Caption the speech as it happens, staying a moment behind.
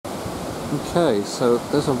Okay, so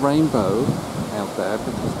there's a rainbow out there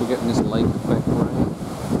because we're getting this lake effect rain.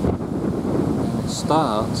 And it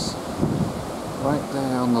starts right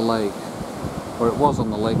there on the lake, or it was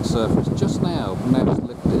on the lake surface just now, but now it's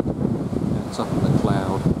lifted and it's up in the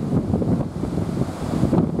cloud.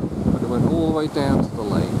 But it went all the way down to the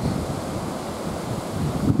lake.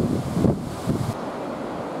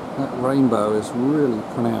 That rainbow is really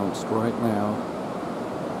pronounced right now.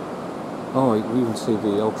 Oh, you can even see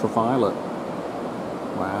the ultraviolet.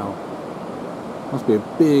 Wow. Must be a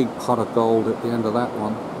big pot of gold at the end of that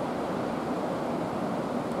one.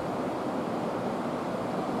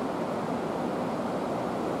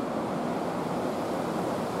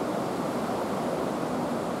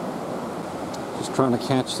 Just trying to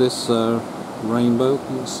catch this rainbow.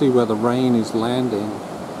 You can see where the rain is landing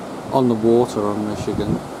on the water on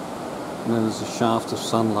Michigan. And then there's a shaft of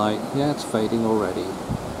sunlight. Yeah, it's fading already.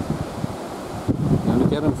 You only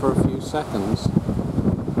get them for a few seconds.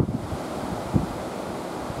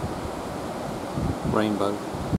 Rainbow.